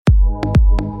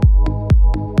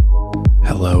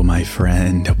Hello, my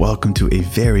friend. Welcome to a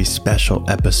very special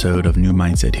episode of New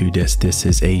Mindset Who Dis. This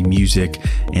is a music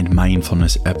and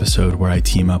mindfulness episode where I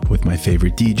team up with my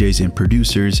favorite DJs and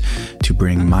producers to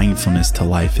bring mindfulness to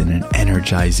life in an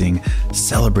energizing,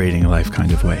 celebrating life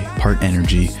kind of way. Part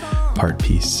energy, part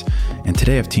peace. And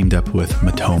today I've teamed up with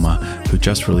Matoma, who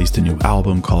just released a new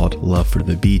album called Love for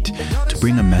the Beat, to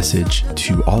bring a message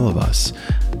to all of us.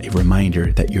 A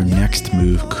reminder that your next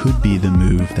move could be the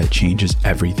move that changes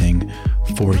everything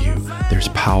for you. There's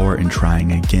power in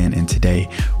trying again, and today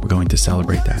we're going to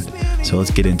celebrate that. So let's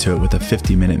get into it with a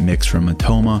 50-minute mix from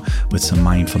Matoma with some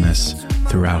mindfulness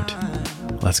throughout.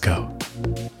 Let's go.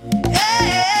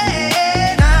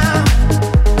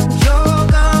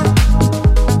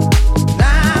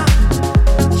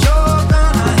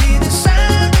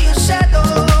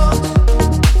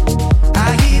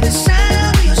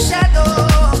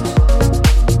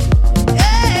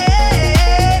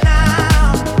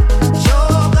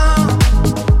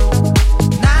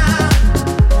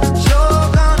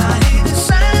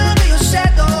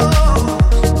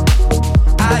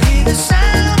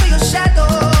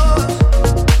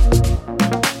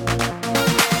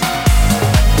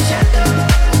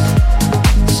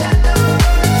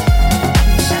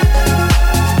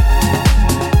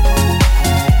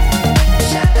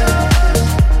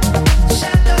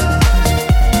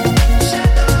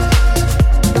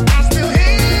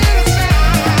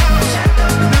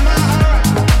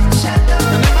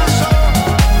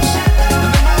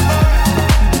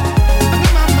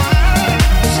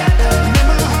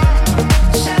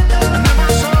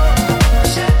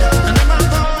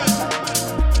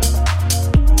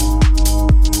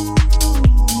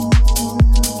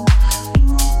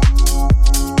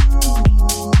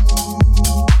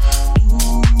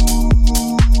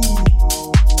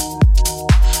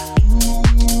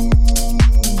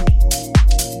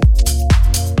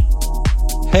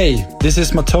 Hey, this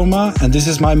is Matoma, and this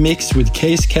is my mix with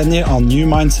Case Kenny on New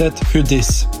Mindset Who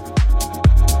Dis.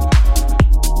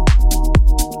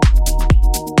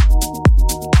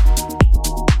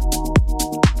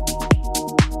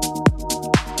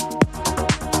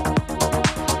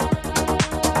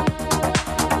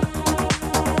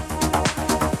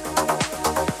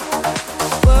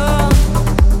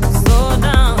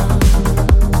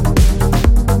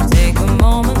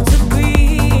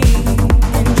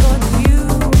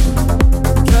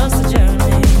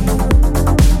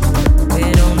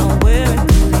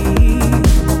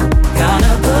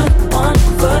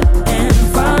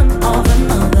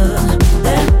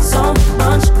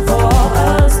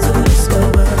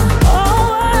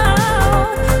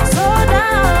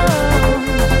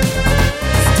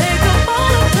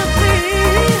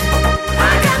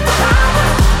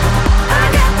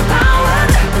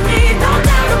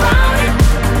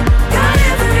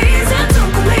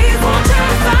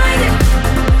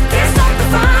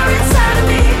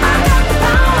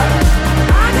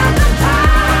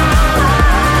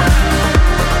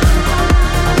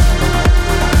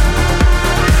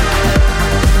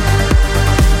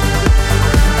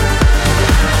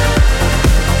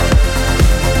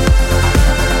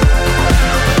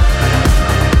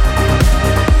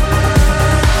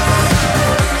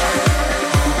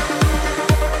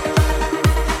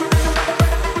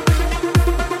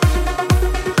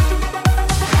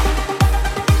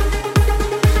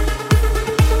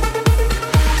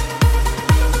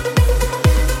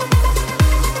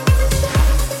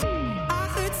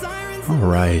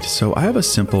 So I have a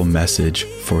simple message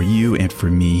for you and for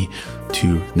me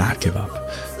to not give up.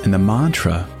 And the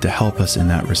mantra to help us in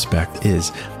that respect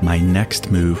is, my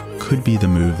next move could be the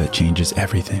move that changes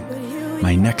everything.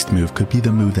 My next move could be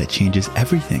the move that changes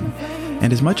everything.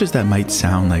 And as much as that might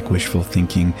sound like wishful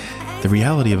thinking, the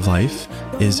reality of life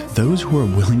is those who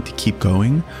are willing to keep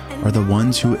going are the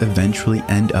ones who eventually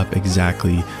end up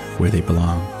exactly where they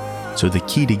belong. So the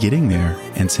key to getting there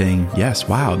and saying, yes,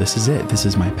 wow, this is it. This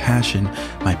is my passion,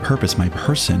 my purpose, my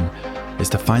person, is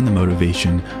to find the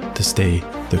motivation to stay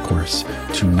the course,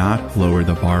 to not lower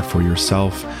the bar for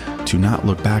yourself, to not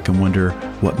look back and wonder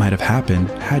what might have happened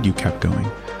had you kept going.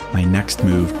 My next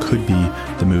move could be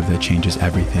the move that changes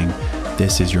everything.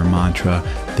 This is your mantra.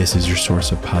 This is your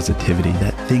source of positivity.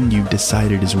 That thing you've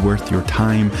decided is worth your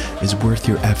time, is worth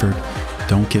your effort.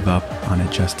 Don't give up on it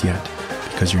just yet,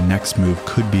 because your next move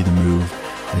could be the move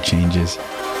that changes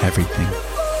everything.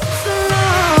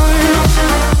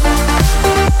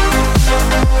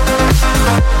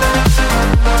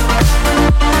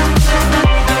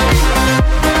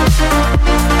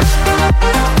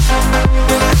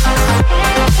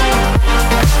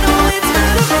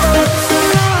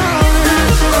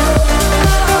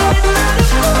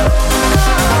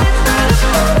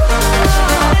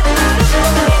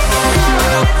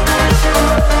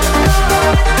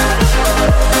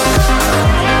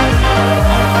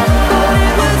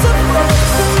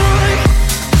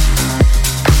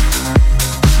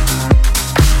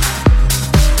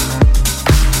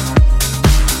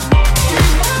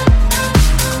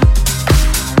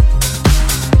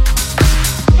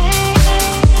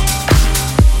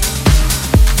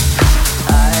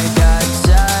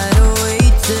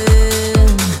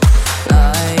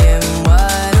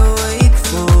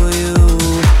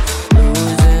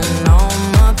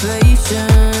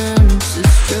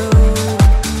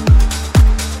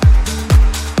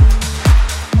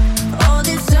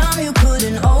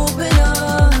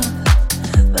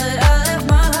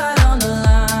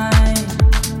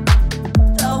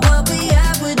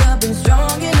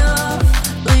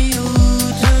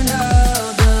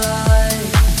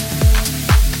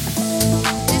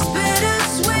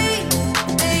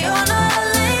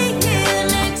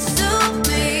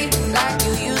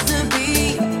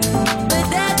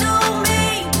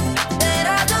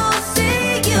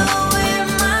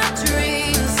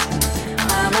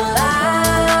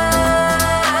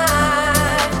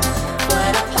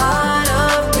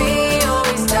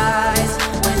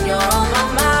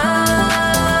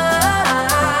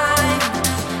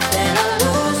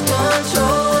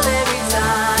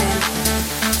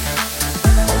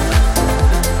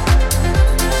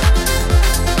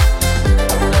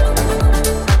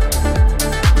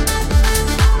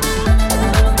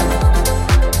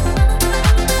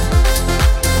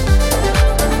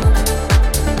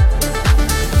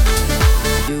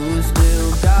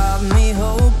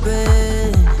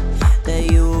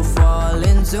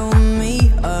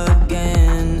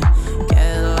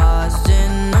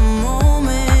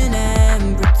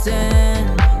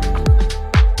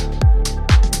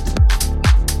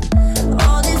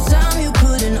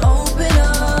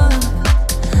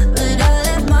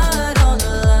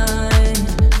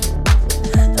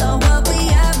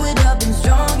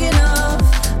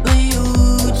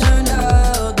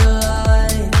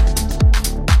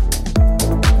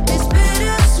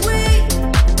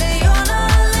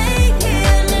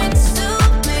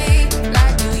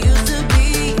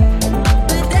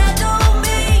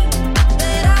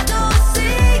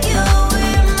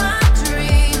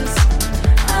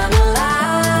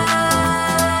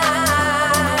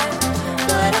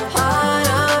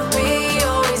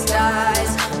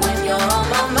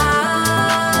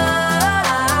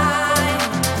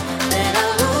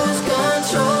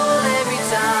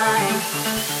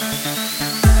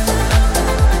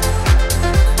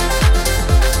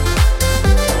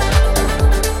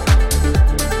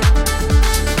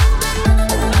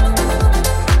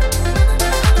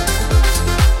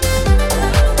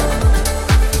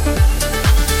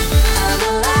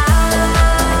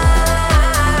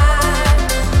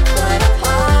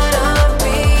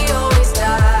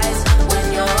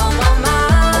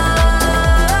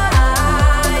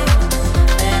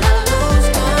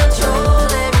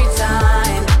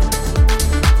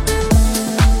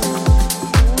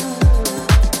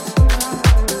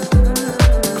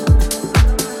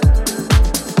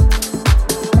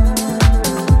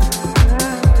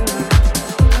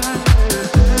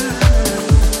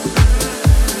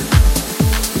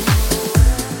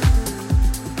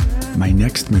 my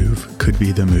next move could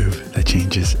be the move that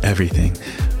changes everything.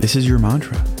 This is your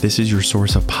mantra. This is your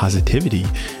source of positivity.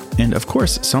 And of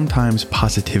course, sometimes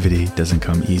positivity doesn't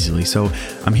come easily. So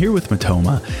I'm here with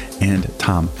Matoma. And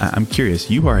Tom, I'm curious,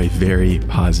 you are a very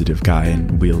positive guy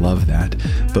and we love that.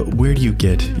 But where do you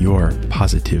get your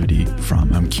positivity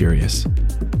from? I'm curious.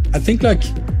 I think like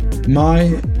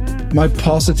my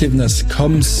positiveness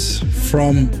comes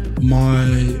from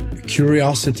my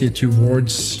curiosity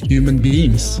towards human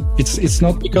beings. It's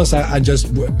not because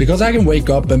because I can wake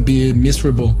up and be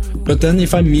miserable, but then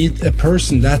if I meet a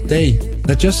person that day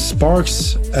that just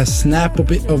sparks a snap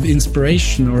of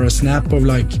inspiration, or a snap of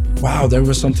like, wow, there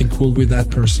was something cool with that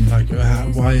person, like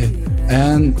why?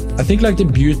 And I think like the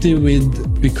beauty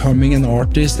with becoming an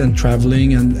artist and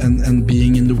traveling and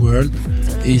being in the world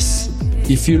is,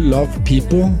 if you love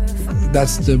people,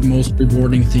 that's the most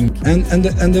rewarding thing. And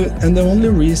the only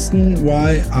reason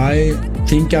why I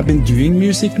think I've been doing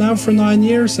music now for 9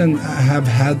 years and have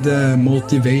had the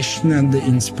motivation and the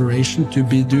inspiration to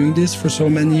be doing this for so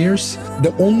many years,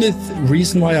 the only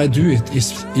reason why I do it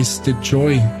is the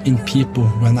joy in people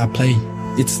when I play.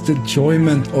 It's the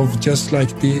enjoyment of just like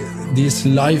these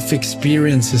life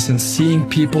experiences and seeing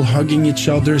people hugging each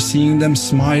other, seeing them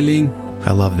smiling.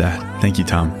 I love that. Thank you,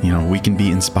 Tom. We can be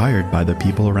inspired by the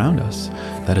people around us.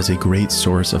 That is a great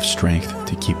source of strength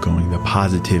to keep going, the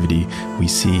positivity we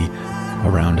see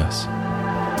around us.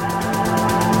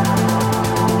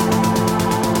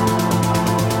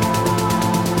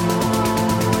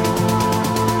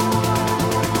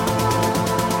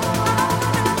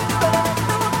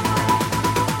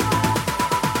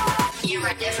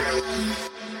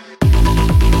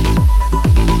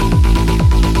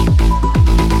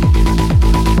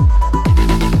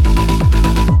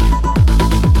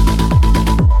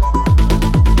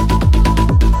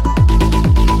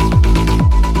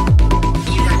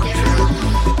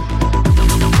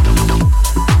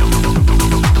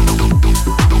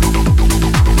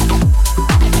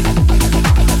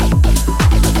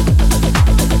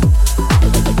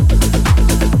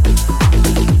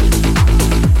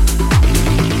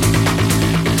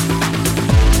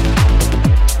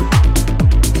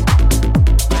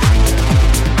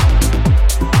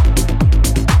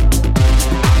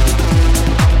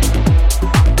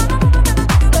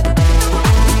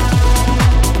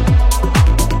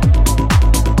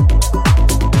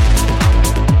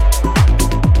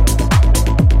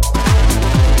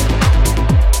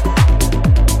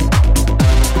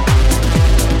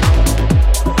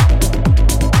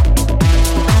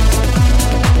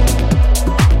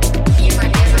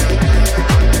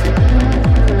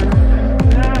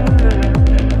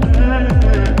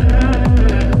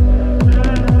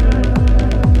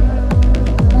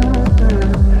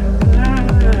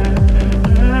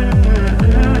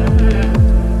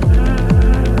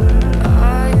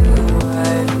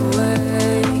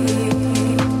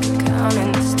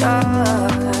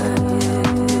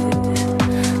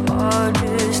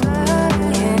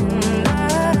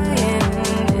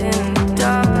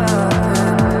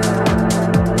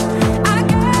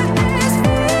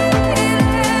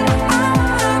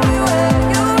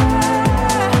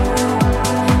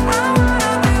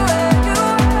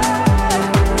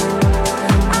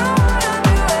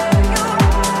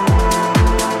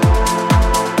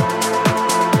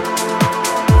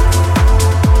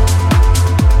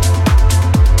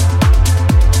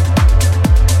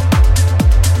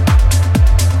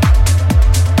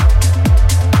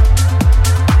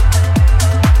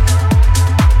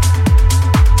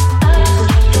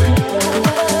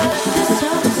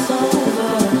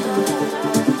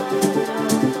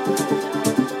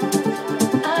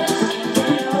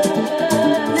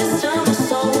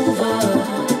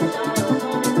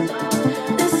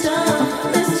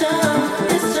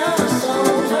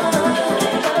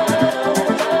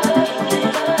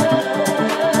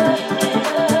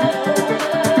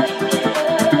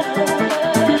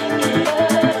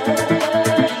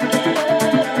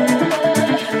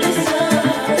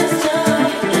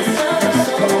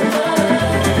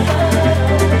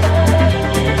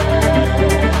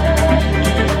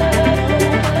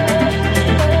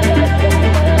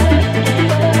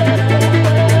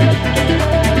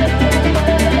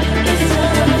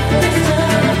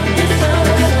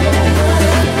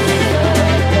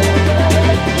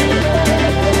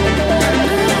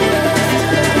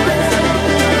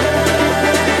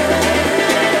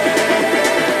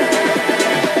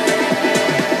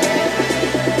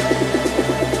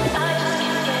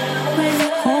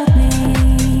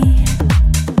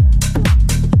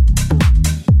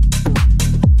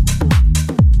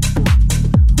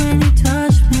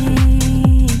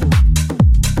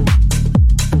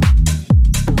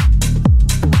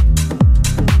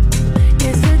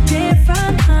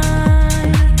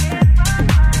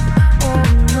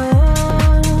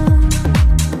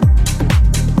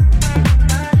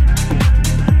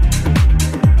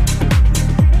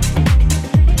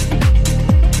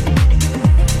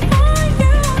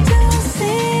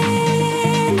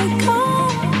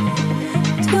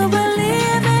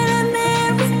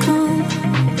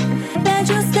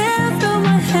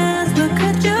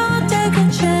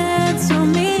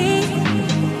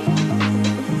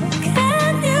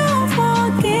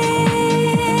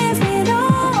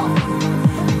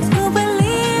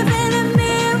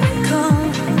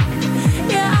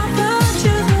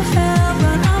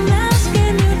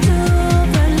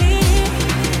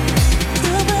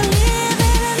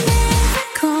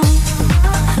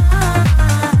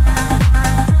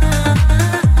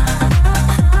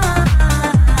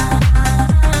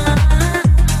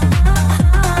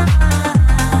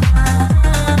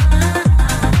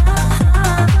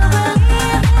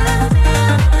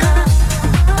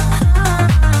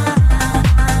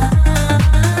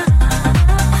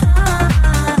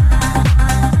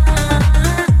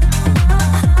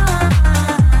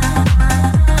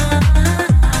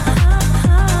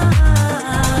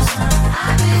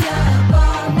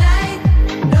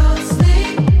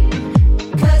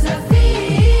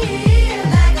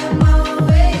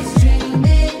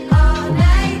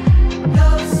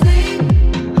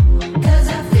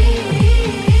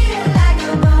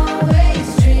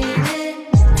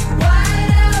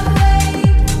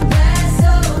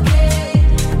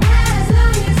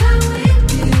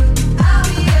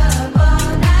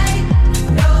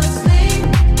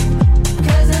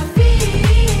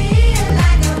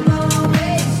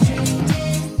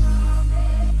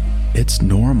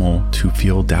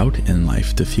 feel doubt in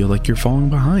life, to feel like you're falling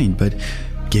behind, but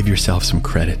give yourself some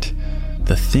credit.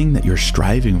 The thing that you're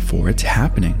striving for, it's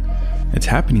happening. It's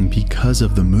happening because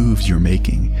of the moves you're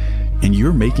making. And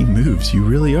you're making moves, you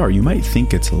really are. You might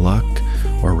think it's luck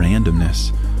or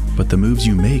randomness, but the moves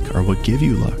you make are what give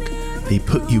you luck. They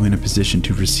put you in a position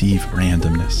to receive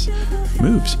randomness.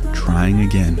 Moves, trying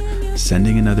again,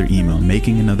 sending another email,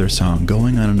 making another song,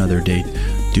 going on another date,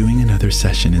 doing another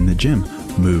session in the gym.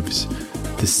 Moves.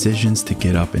 Decisions to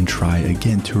get up and try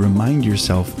again, to remind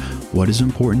yourself what is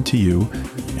important to you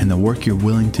and the work you're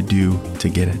willing to do to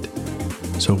get it.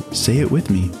 So say it with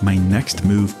me. My next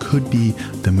move could be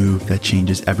the move that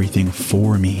changes everything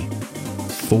for me.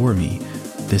 For me.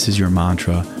 This is your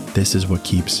mantra. This is what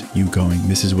keeps you going.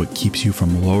 This is what keeps you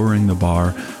from lowering the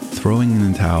bar, throwing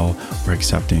in the towel, or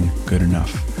accepting good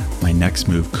enough. My next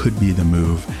move could be the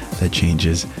move that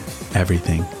changes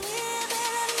everything.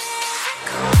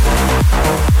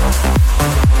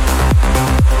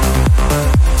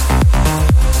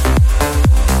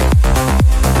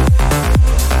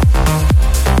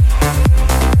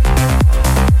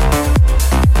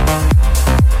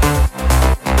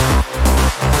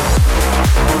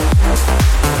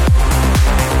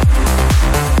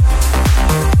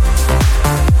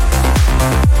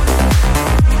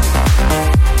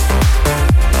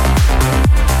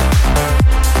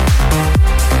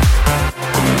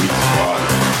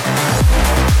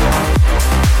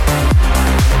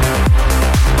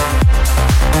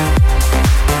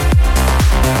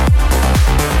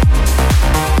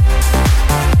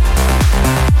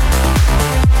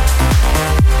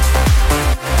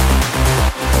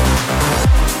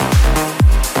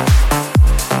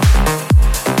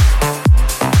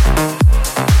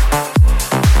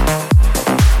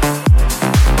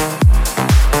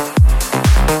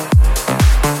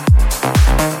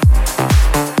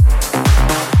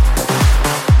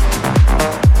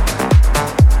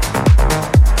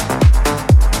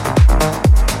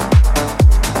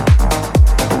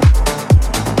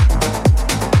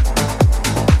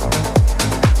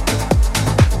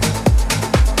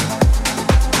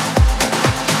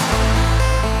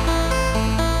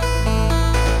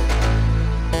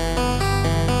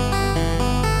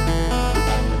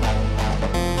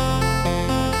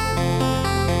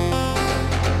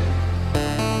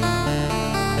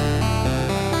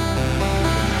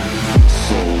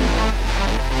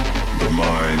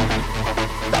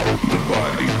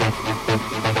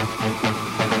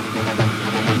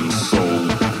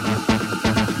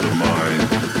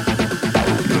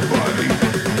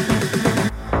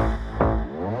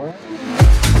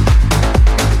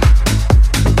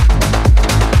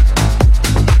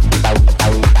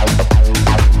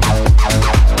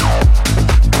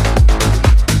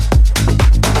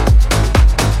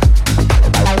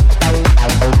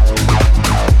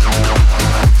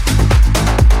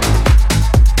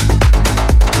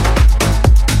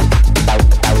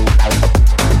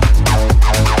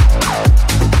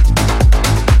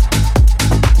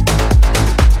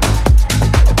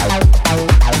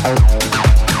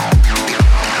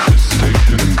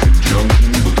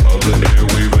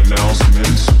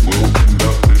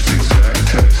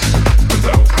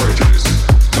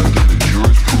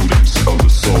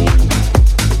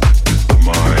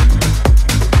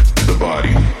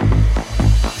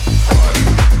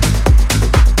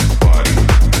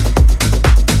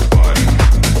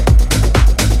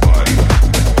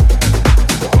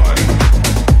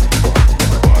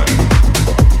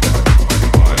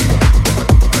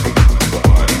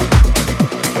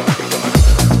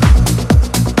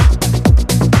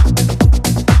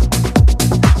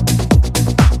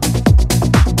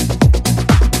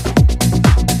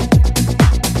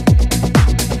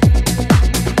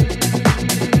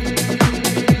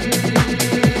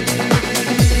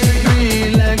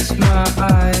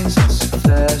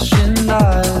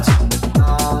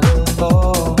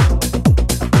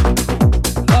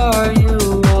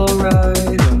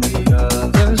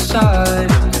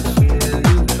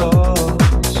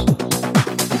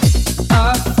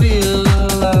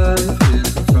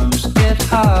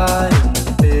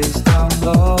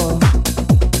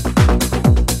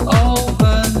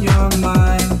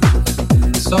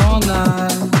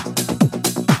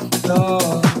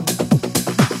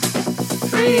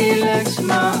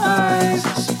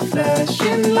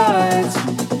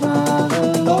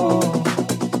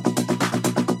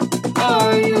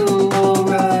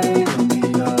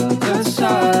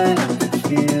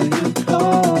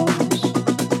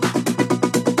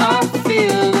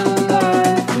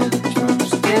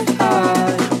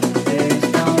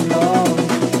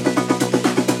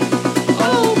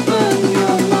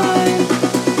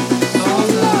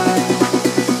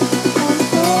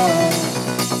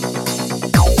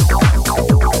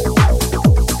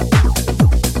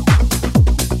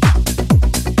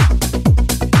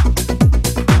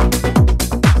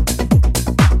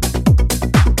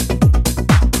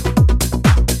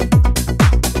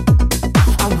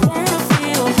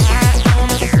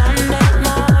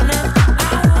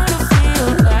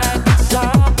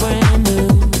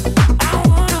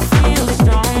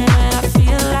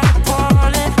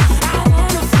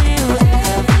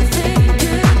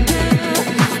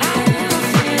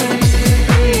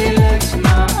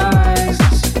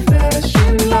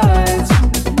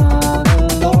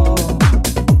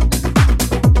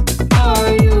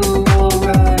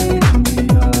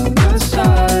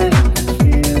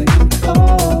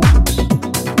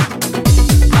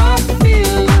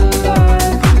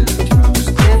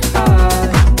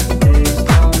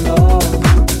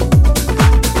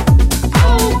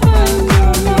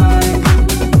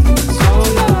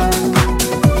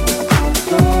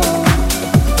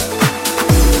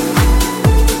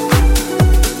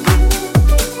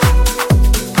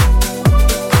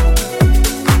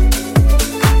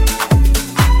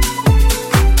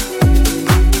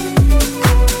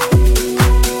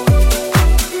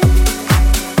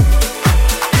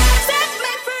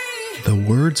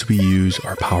 words we use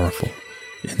are powerful.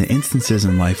 In the instances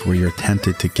in life where you're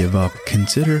tempted to give up,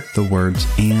 consider the words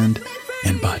and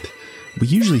but. We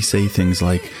usually say things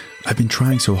like, I've been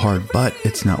trying so hard, but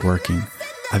it's not working.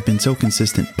 I've been so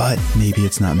consistent, but maybe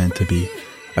it's not meant to be.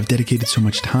 I've dedicated so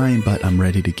much time, but I'm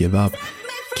ready to give up.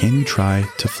 Can you try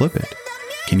to flip it?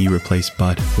 Can you replace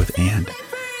but with and?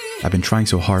 I've been trying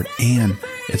so hard and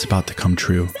it's about to come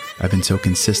true. I've been so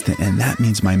consistent and that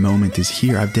means my moment is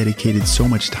here. I've dedicated so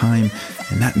much time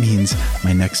and that means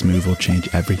my next move will change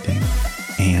everything.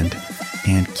 And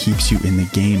keeps you in the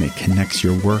game. It connects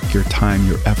your work, your time,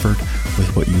 your effort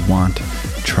with what you want.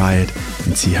 Try it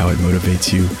and see how it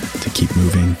motivates you to keep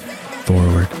moving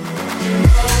forward.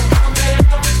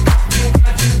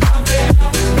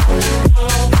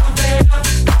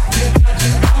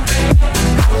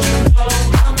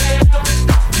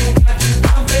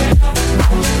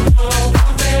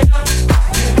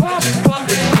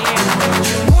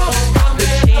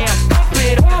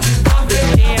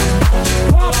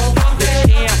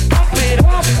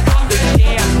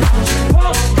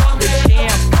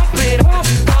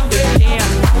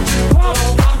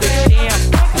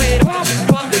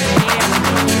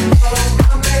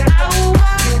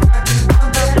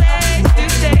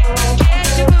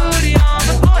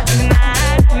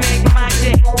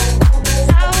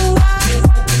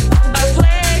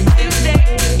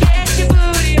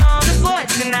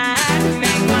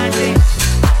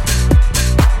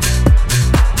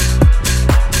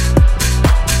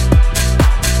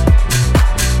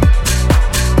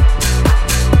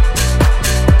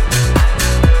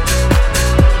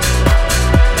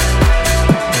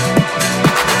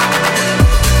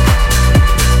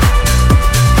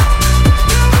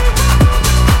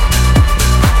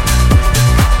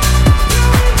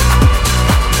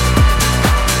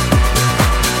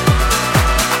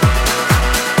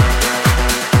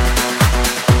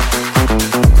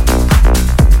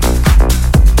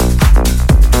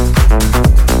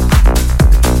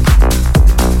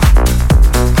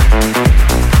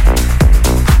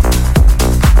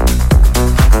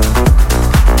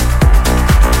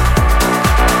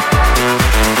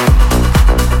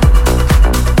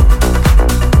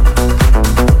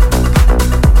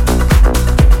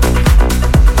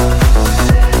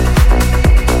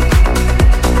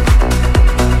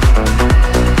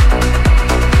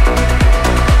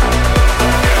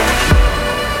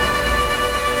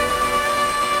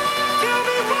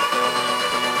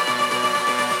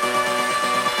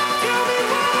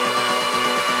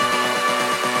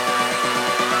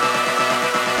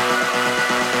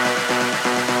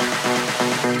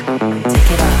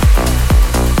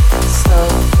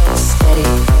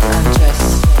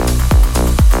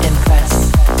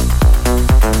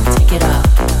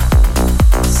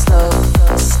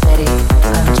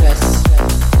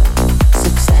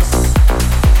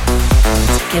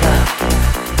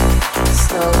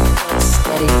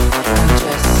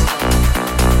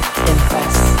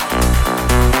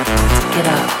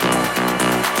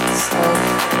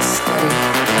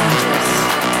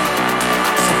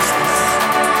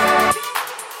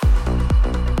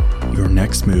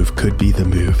 Move could be the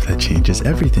move that changes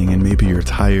everything. And maybe you're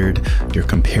tired, you're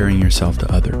comparing yourself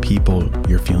to other people,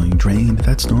 you're feeling drained.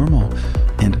 That's normal.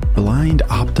 And blind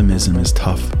optimism is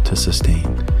tough to sustain.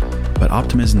 But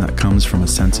optimism that comes from a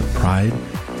sense of pride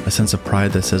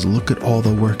that says, look at all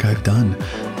the work I've done.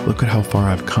 Look at how far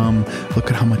I've come. Look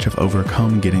at how much I've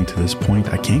overcome getting to this point.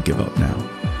 I can't give up now.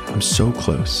 I'm so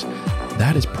close.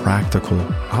 That is practical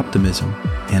optimism.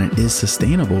 And it is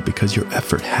sustainable because your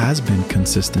effort has been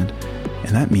consistent.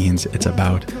 And that means it's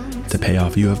about to pay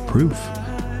off. You have proof.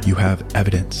 You have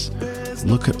evidence.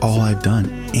 Look at all I've done.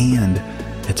 And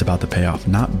it's about to pay off.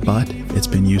 Not but it's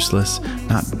been useless.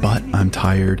 Not but I'm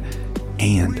tired.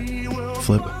 And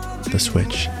flip the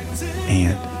switch.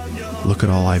 And look at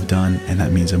all I've done. And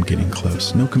that means I'm getting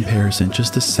close. No comparison.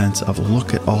 Just a sense of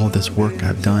look at all this work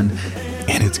I've done.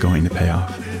 And it's going to pay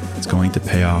off. It's going to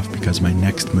pay off because my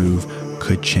next move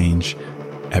could change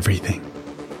everything.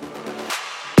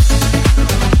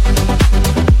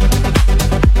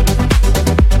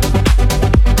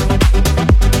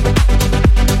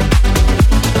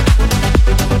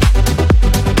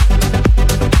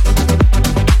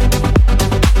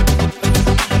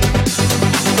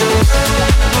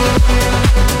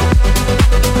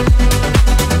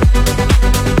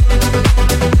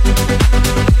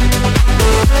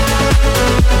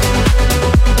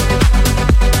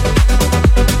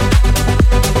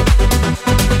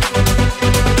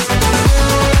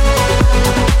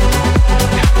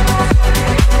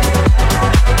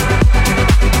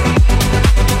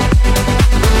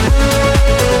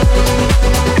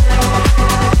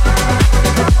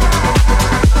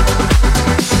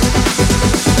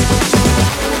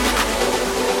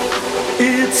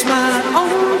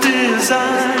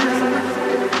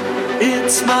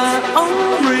 just my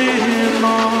own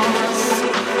remorse.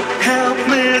 Help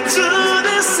me to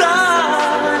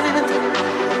decide.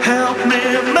 Help me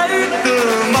make the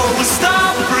most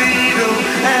of freedom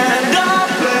and of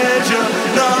pleasure.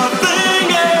 Nothing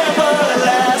ever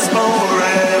lasts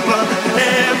forever.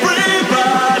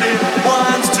 Everybody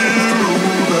wants to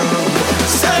rule the world.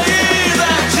 Say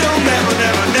that you'll never,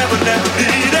 never, never, never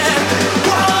need it.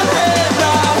 What if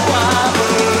not? Why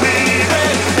believe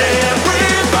it?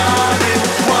 Everybody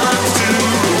wants to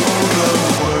rule the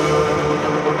world.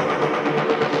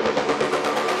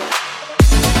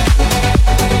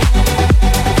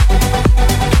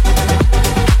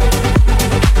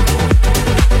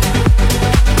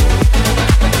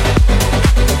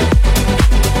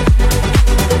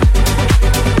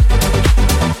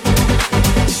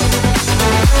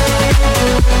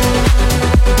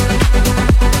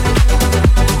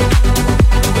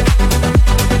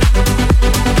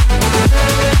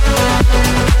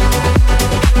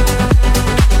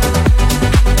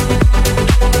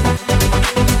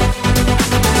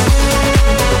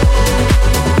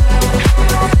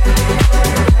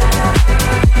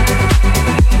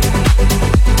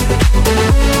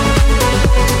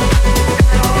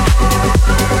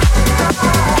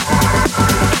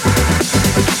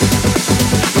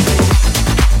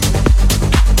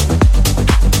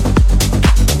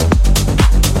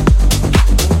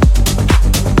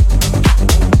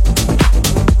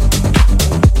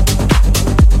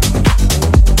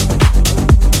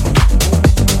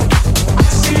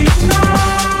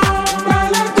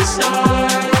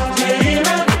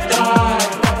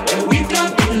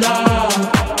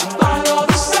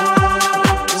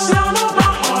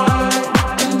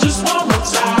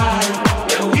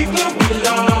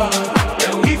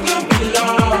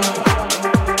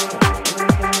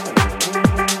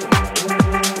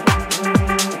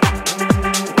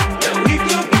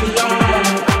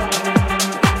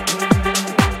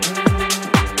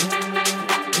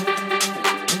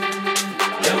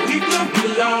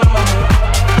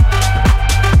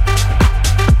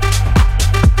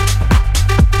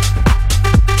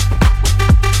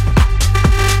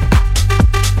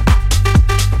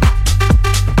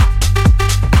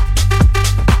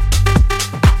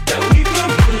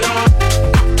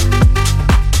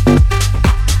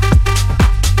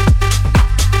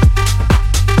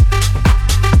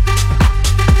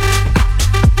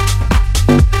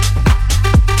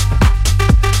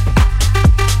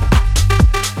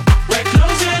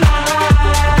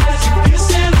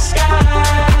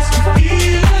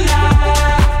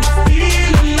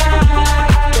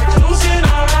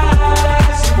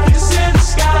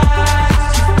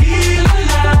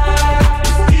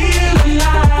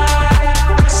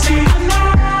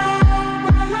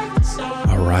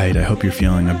 You're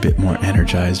feeling a bit more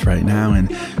energized right now,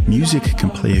 and music can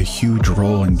play a huge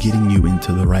role in getting you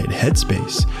into the right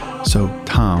headspace. So,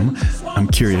 Tom, I'm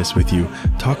curious with you.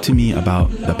 Talk to me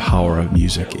about the power of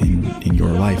music in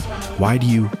your life. Why do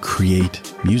you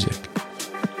create music?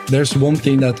 There's one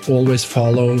thing that always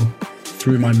follow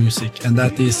through my music, and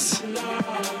that is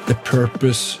the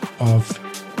purpose of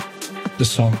the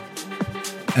song.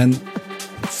 And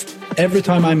every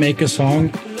time I make a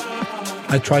song,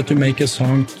 I try to make a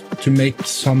song to make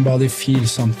somebody feel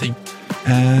something.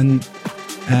 And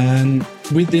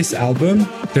with this album,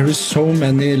 there is so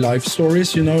many life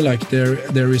stories, you know, like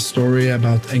there is story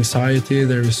about anxiety,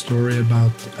 there is story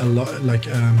about a lot, like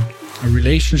a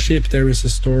relationship, there is a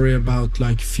story about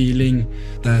like feeling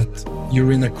that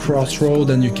you're in a crossroad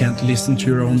and you can't listen to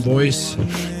your own voice.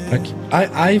 Like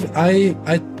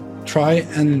I try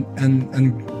and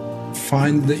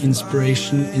find the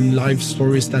inspiration in life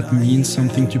stories that mean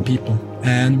something to people.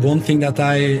 And one thing that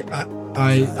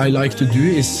I like to do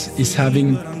is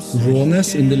having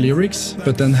rawness in the lyrics,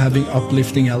 but then having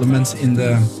uplifting elements in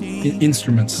the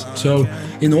instruments. So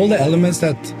in all the elements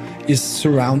that is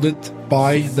surrounded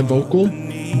by the vocal,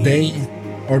 they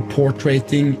are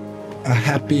portraying a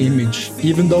happy image.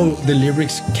 Even though the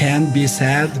lyrics can be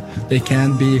sad, they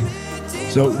can be...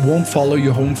 So Won't Follow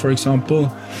You Home, for example,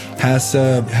 has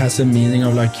a meaning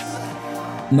of like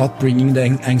not bringing the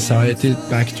anxiety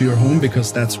back to your home,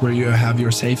 because that's where you have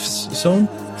your safe zone.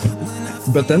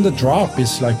 But then the drop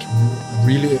is like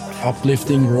really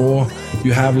uplifting, raw.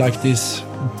 You have like these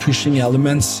pushing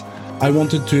elements. I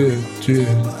wanted to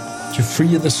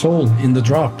free the soul in the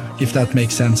drop, if that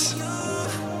makes sense.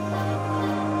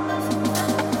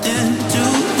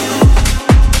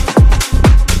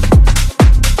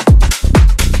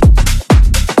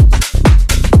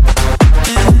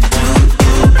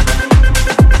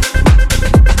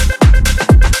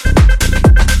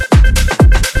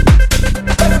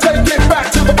 Take it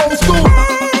back to the old school.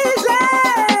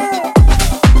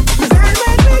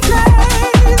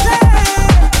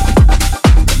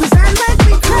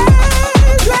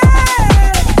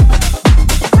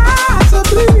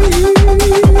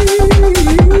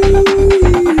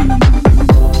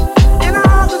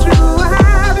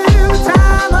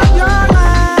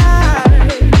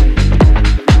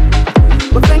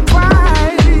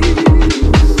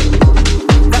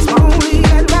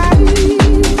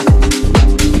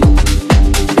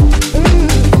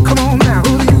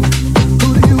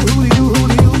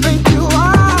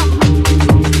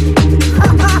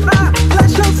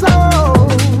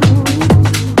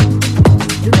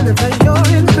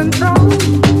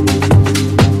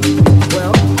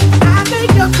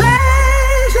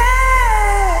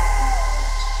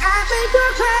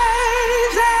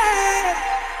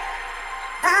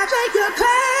 I think you're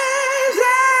crazy,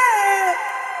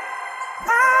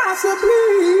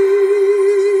 possibly.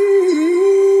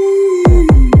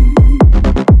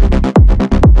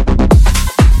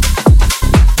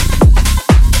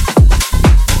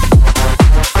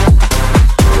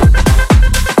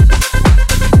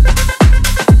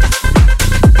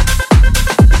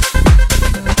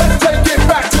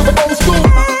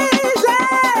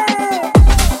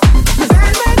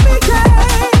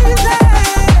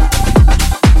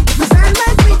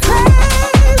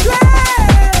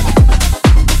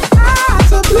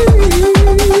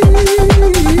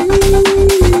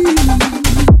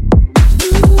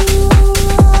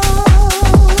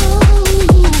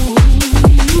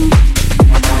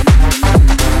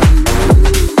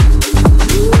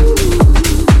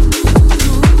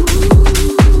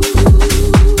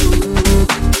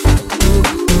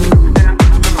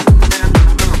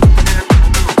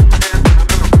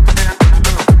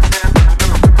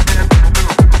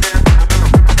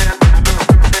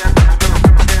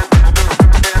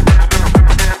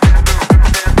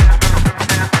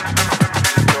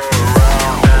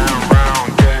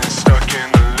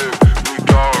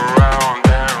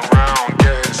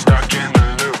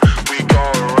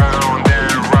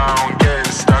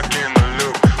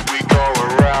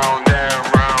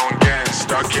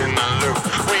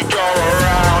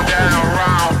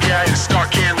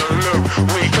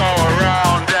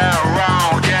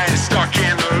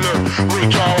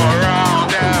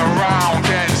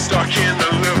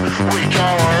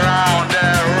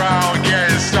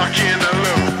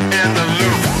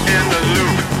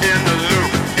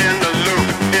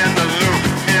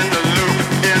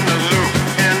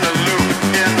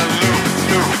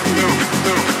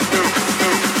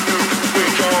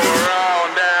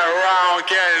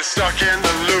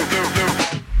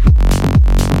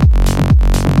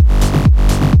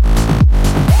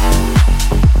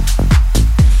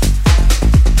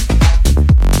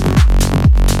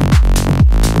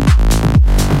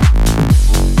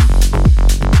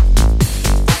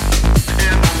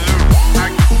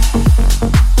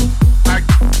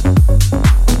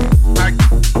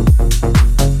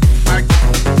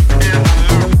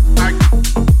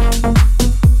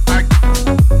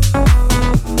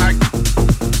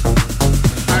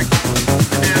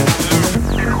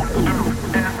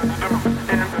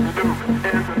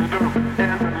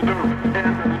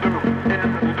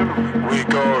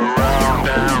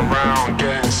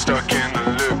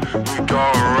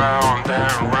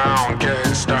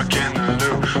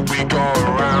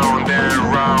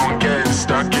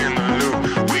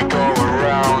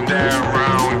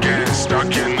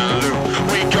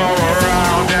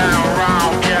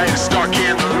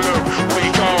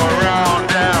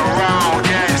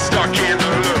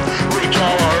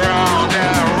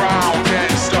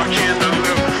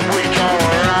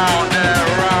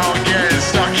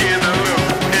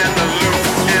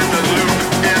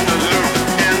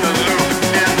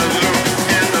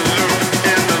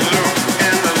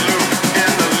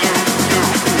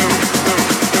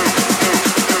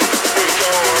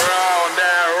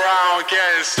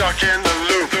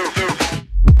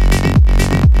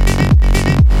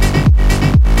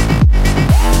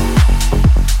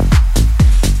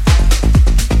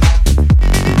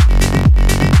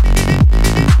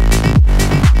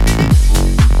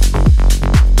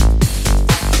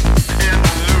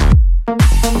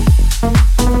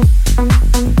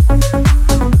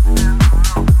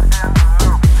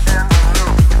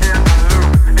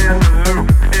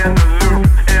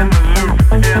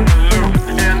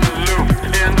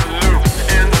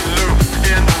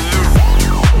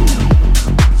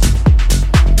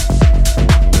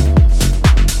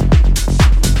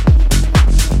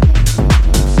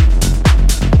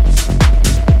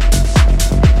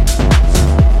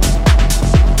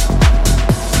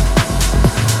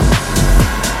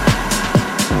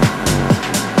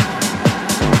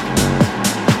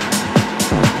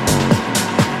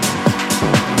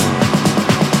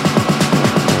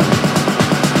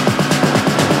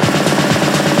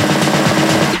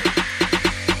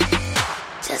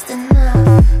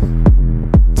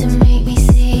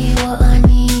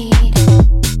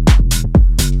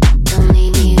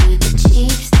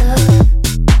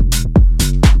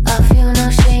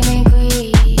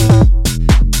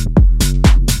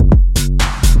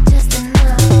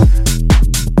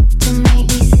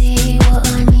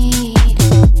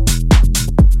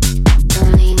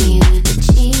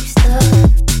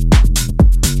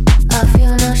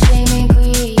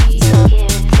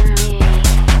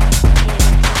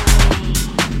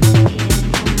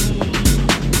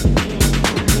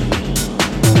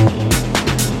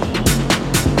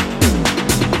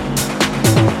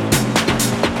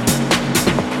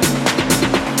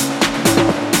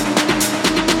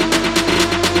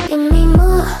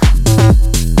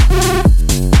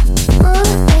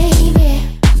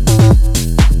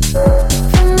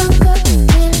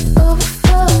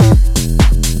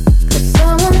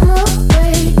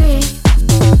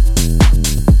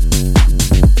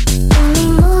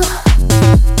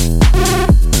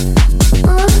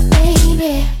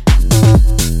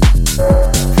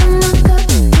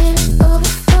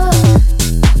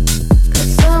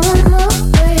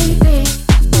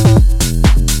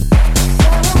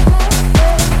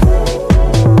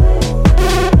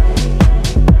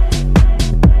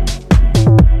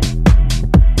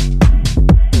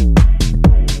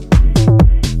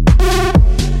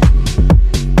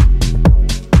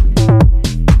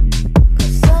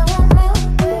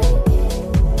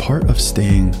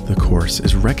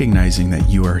 recognizing that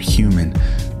you are human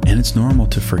and it's normal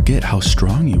to forget how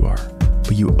strong you are,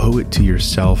 but you owe it to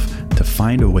yourself to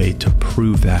find a way to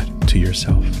prove that to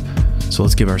yourself. So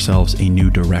let's give ourselves a new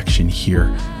direction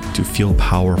here to feel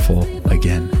powerful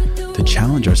again, to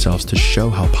challenge ourselves to show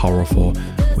how powerful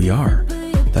we are.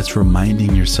 That's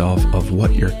reminding yourself of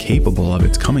what you're capable of.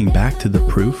 It's coming back to the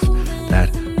proof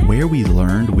that where we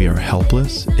learned we are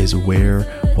helpless is where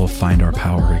we'll find our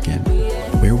power again.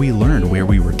 Where we learned, where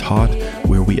we were taught,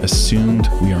 where we assumed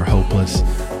we are hopeless,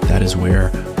 that is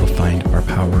where we'll find our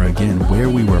power again. Where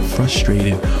we were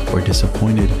frustrated or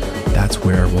disappointed, that's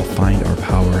where we'll find our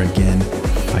power again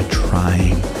by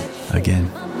trying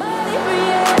again.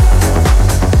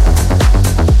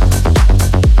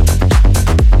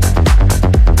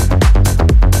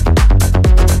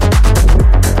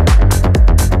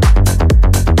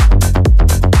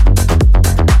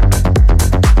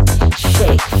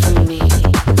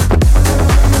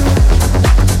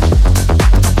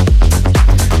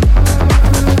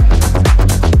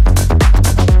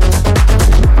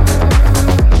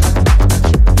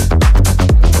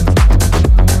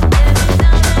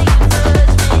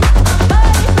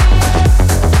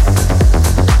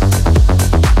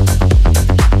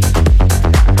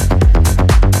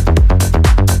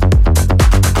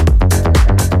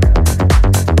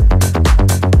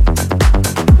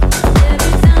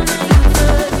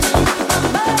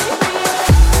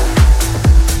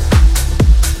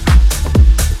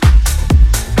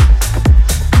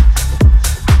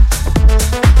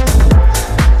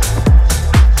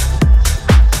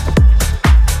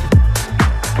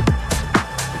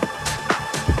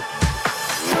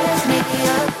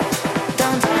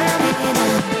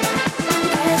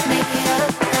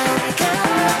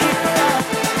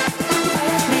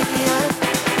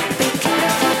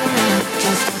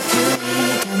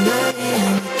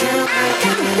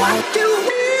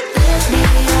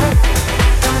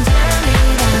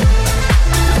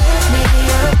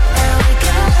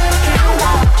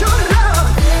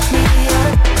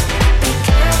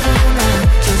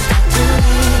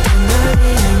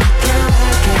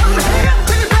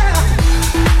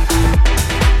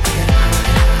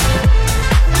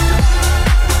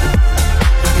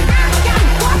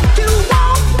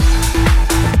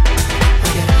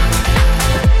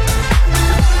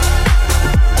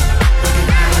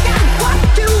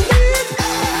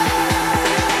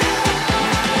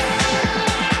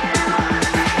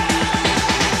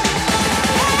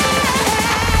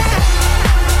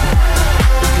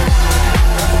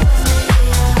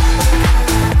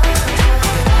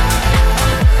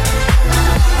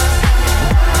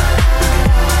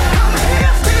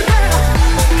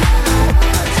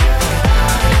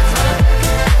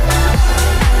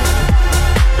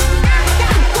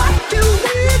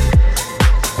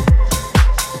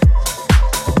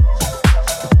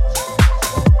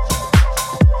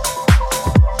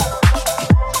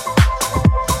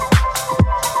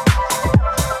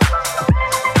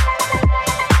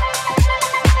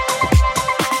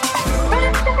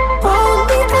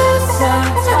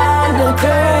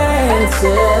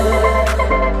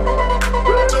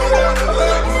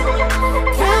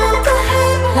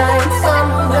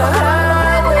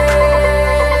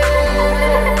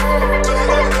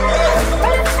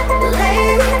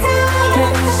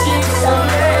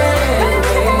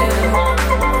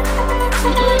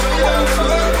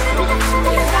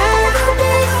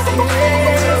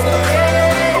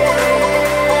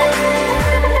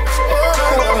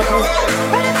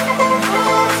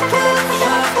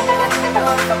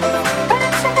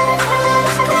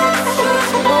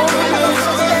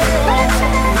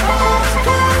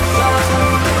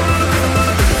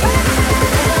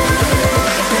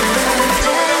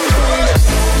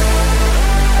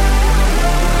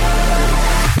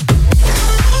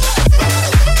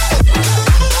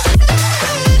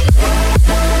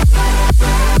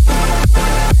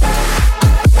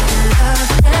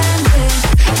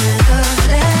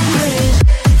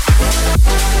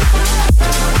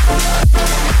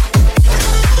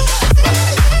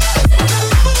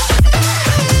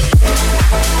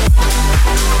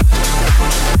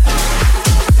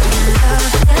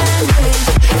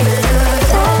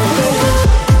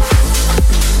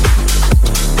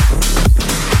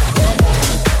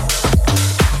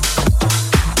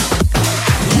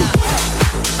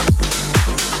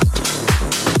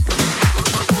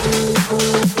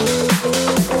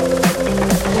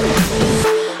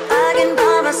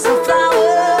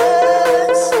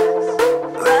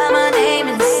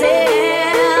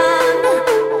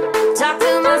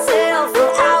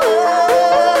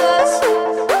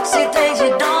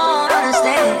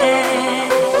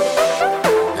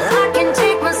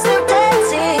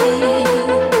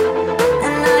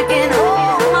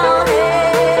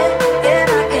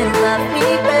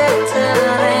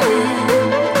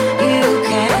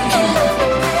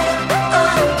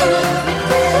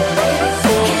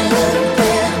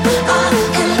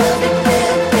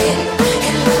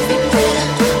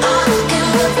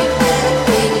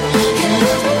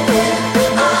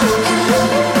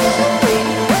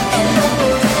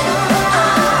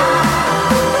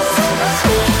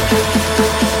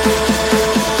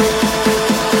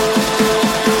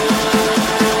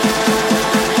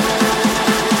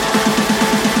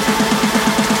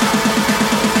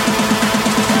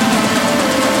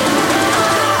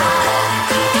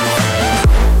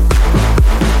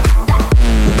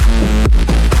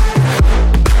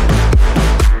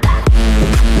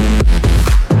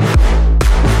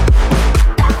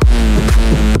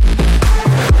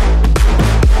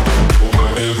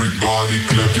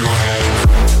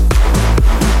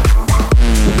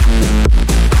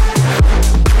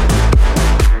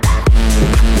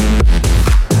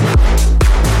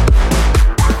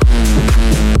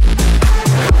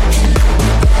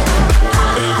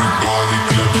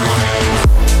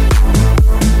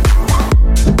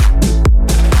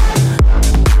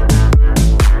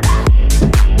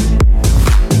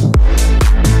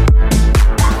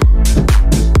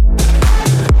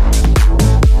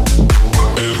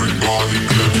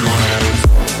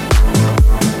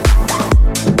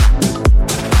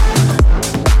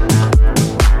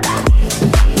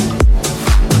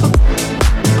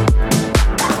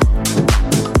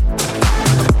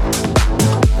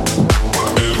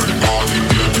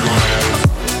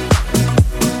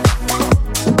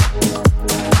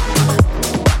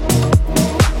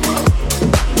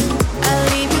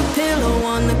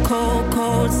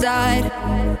 side,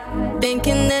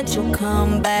 thinking that you'll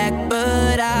come back,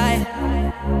 but I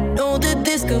know that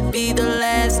this could be the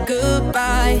last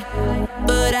goodbye.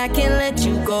 But I can't let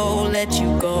you go, let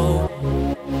you go.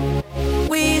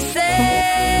 We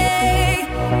say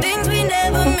things we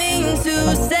never mean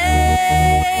to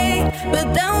say,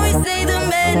 but then we say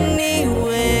them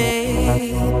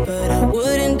anyway. But I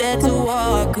wouldn't dare to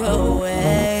walk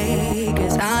away,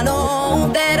 'cause I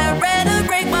know that I'd rather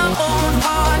break my own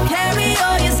heart, carry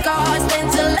all your scars, than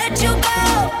to let you go,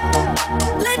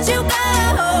 let you go.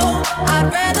 I'd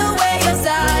rather wear your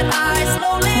side, I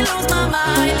slowly lose my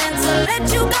mind, than to let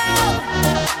you go,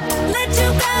 let you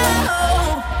go,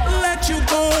 let you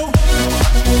go.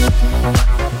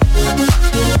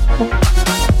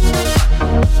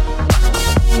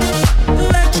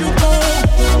 Let you go.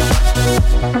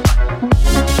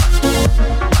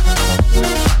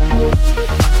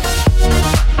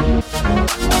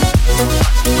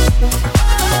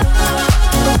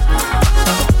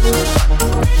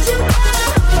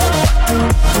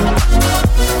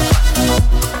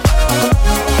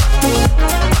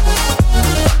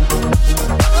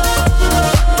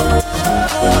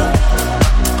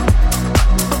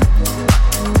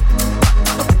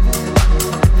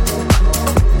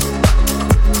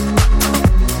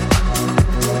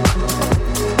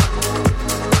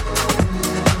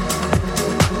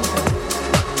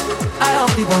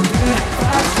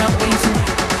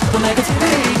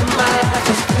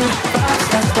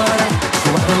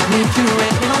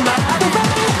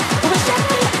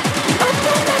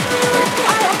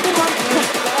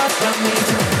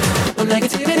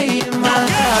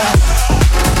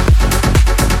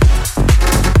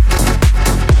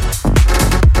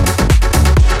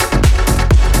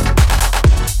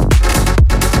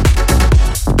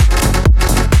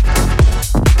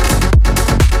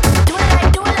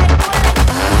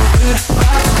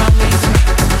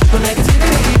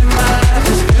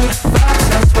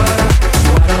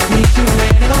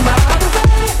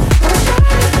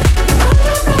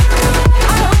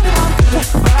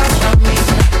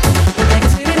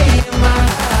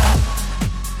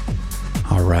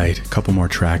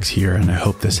 Tracks here, and I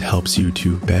hope this helps you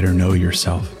to better know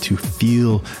yourself, to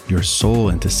feel your soul,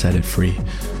 and to set it free.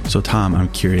 So Tom, I'm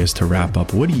curious, to wrap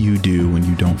up, what do you do when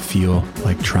you don't feel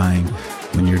like trying,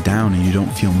 when you're down and you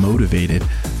don't feel motivated?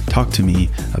 Talk to me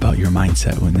about your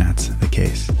mindset when that's the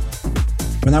case.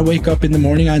 When I wake up in the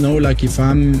morning, I know like if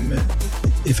I'm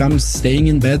staying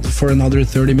in bed for another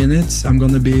 30 minutes, I'm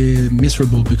gonna be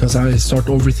miserable because I start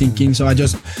overthinking. So I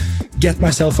just get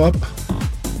myself up,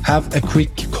 have a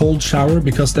quick cold shower,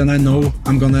 because then I know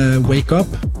I'm gonna wake up.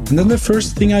 And then the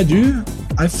first thing I do,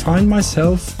 I find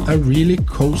myself a really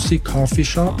cozy coffee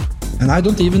shop. And I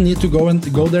don't even need to go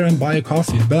there and buy a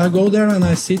coffee, but I go there and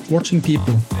I sit watching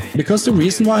people. Because the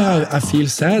reason why I feel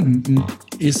sad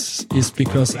is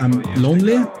because I'm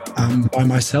lonely. I'm by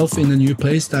myself in a new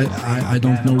place that I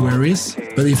don't know where is.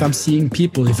 But if I'm seeing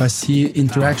people, if I see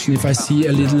interaction, if I see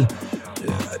a little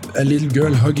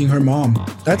girl hugging her mom,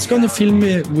 that's gonna fill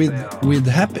me with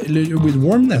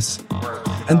warmness,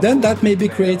 and then that maybe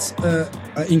creates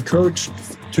encourage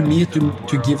to me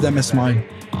to give them a smile.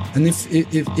 And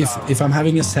if I'm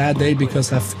having a sad day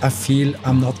because I feel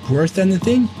I'm not worth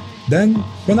anything, then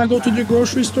when I go to the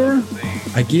grocery store,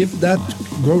 I give that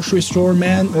grocery store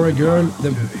man or a girl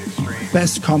the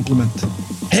best compliment.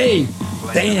 Hey,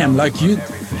 damn,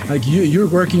 you're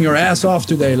working your ass off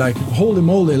today. Like, holy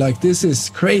moly, like this is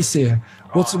crazy.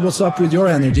 What's up with your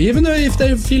energy? Even though if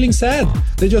they're feeling sad,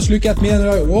 they just look at me and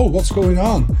they're like, whoa, what's going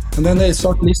on? And then they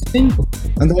start listening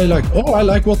and they're like, oh, I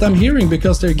like what I'm hearing,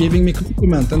 because they're giving me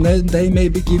compliment. And they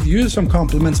maybe give you some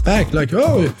compliments back, like,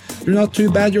 oh, you're not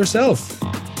too bad yourself.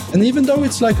 And even though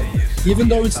it's not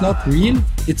real,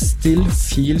 it still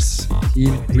feels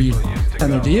real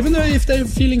energy. Even though if they're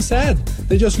feeling sad,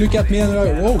 they just look at me and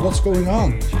they're like, whoa, what's going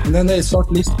on? And then they start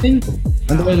listening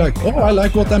and they're like, oh, I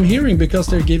like what I'm hearing, because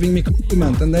they're giving me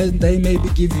compliment. And they maybe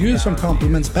give you some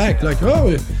compliments back, like,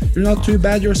 oh, you're not too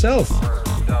bad yourself.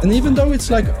 And even though it's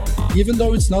not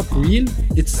real,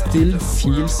 it still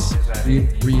feels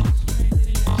real.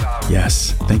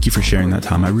 Yes, thank you for sharing that,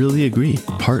 Tom. I really agree.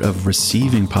 Part of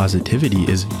receiving positivity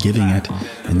is giving it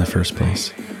in the first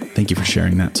place. Thank you for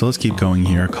sharing that. So let's keep going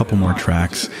here. A couple more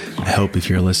tracks. I hope if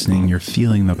you're listening, you're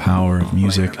feeling the power of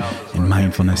music and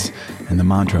mindfulness, and the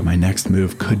mantra, my next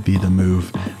move could be the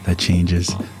move that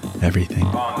changes everything.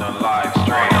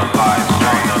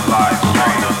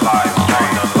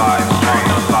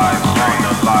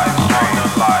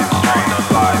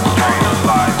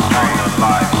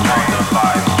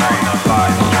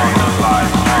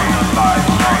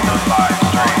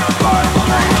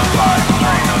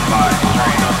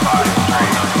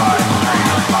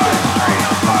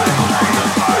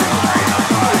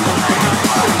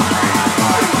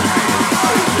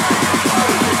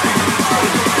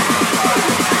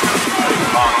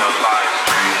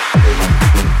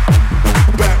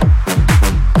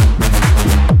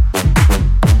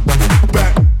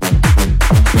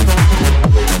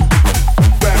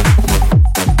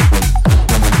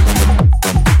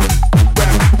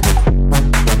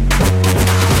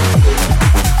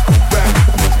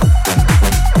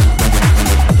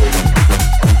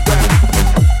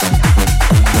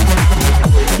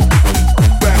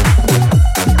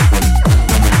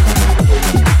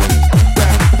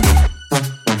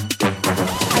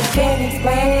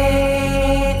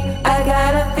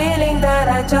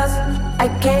 I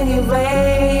can't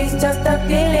erase just the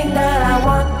feeling that I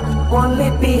won't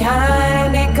leave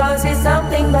behind, because it's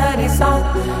something that is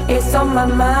on my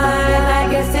mind.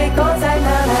 I guess it goes like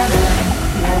la la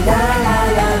la la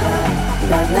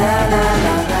la la la la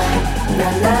la la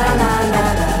la la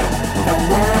la.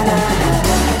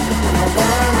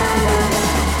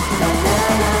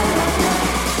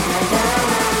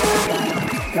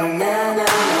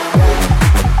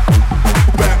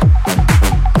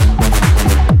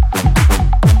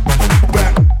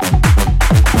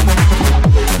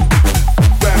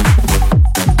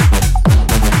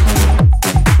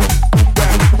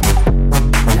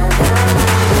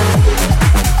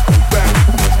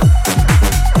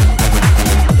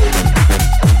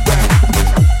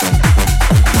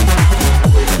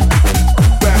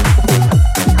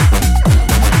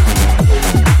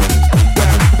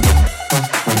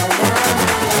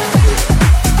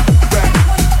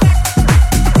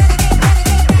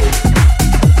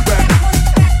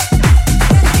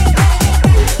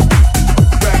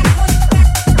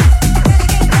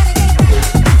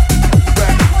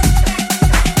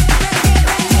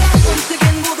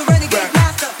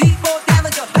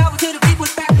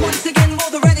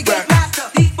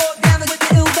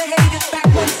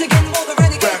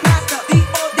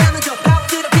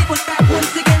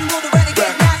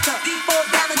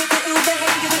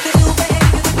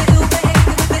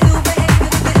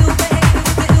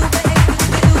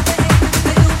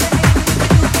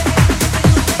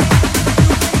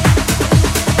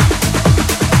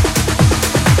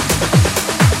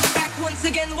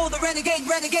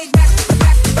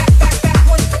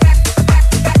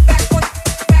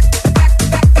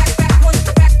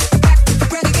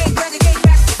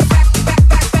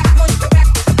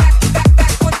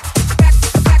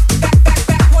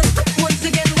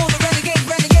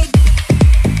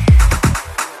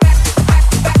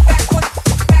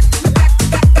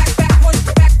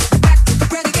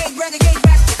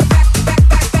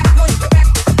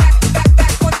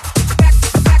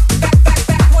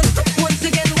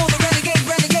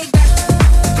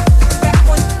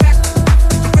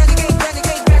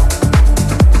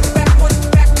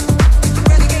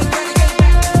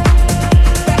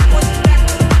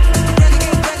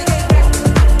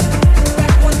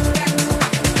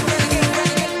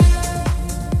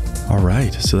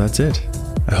 So that's it.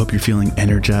 I hope you're feeling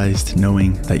energized,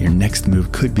 knowing that your next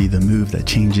move could be the move that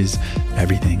changes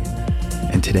everything.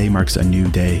 And today marks a new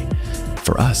day.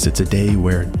 For us, it's a day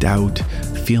where doubt,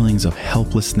 feelings of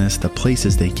helplessness, the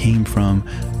places they came from,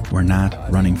 we're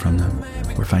not running from them.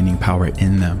 We're finding power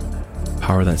in them.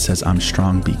 Power that says, I'm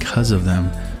strong because of them,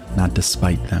 not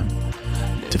despite them.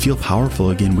 To feel powerful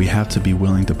again, we have to be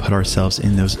willing to put ourselves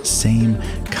in those same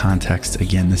contexts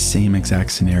again, the same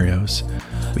exact scenarios.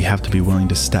 We have to be willing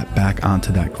to step back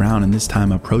onto that ground and this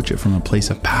time approach it from a place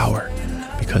of power,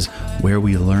 because where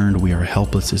we learned we are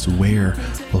helpless is where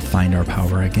we'll find our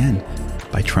power again,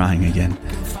 by trying again.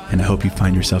 And I hope you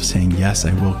find yourself saying, yes,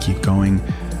 I will keep going.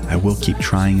 I will keep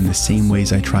trying in the same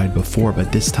ways I tried before,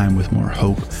 but this time with more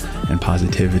hope and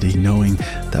positivity, knowing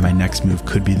that my next move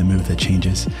could be the move that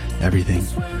changes everything.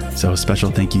 So a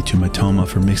special thank you to Matoma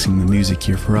for mixing the music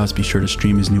here for us. Be sure to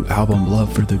stream his new album,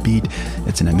 Love for the Beat.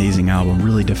 It's an amazing album,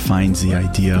 really defines the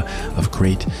idea of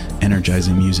great,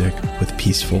 energizing music with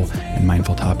peaceful and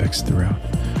mindful topics throughout.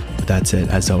 But that's it.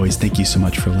 As always, thank you so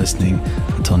much for listening.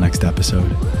 Until next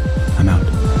episode, I'm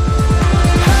out.